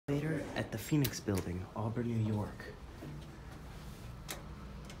at the Phoenix Building, Auburn, New York.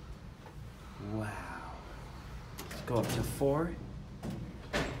 Wow. Let's go up to 4.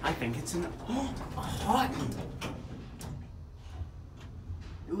 I think it's a Haughton.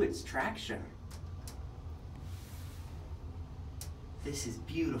 Ooh, it's traction. This is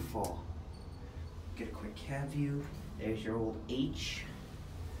beautiful. Get a quick cab view. There's your old H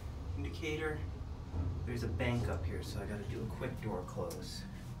indicator. There's a bank up here, so I gotta do a quick door close.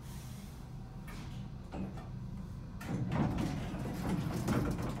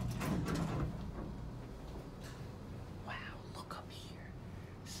 Wow, look up here.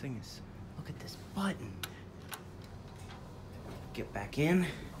 This thing is, look at this button. Get back in.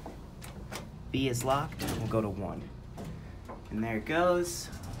 B is locked, we'll go to 1. And there it goes.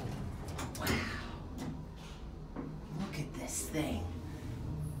 Wow. Look at this thing.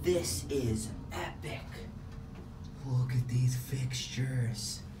 This is epic. Look at these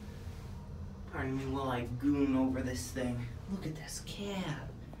fixtures. Pardon me while I goon over this thing. Look at this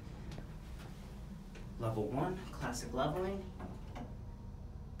cab. Level 1, classic leveling.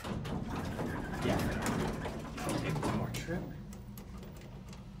 Yeah. I'll take one more trip.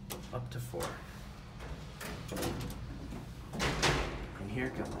 Up to 4. And here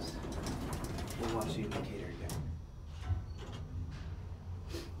it goes. We'll watch the indicator again.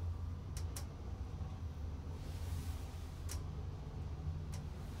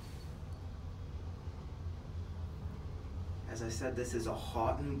 As I said, this is a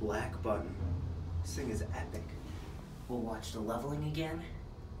Haughton black button. This thing is epic. We'll watch the leveling again.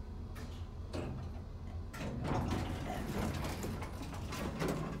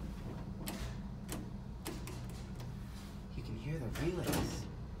 You can hear the relays.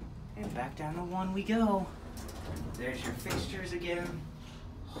 And back down to 1 we go. There's your fixtures again.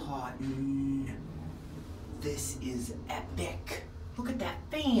 Haughton. This is epic. Look at that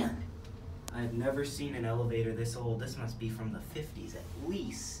fan. I've never seen an elevator this old. This must be from the 50s at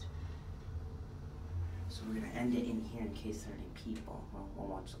least. So we're gonna end it in here in case there are any people. Well, we'll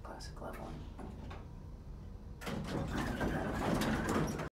watch the classic leveling.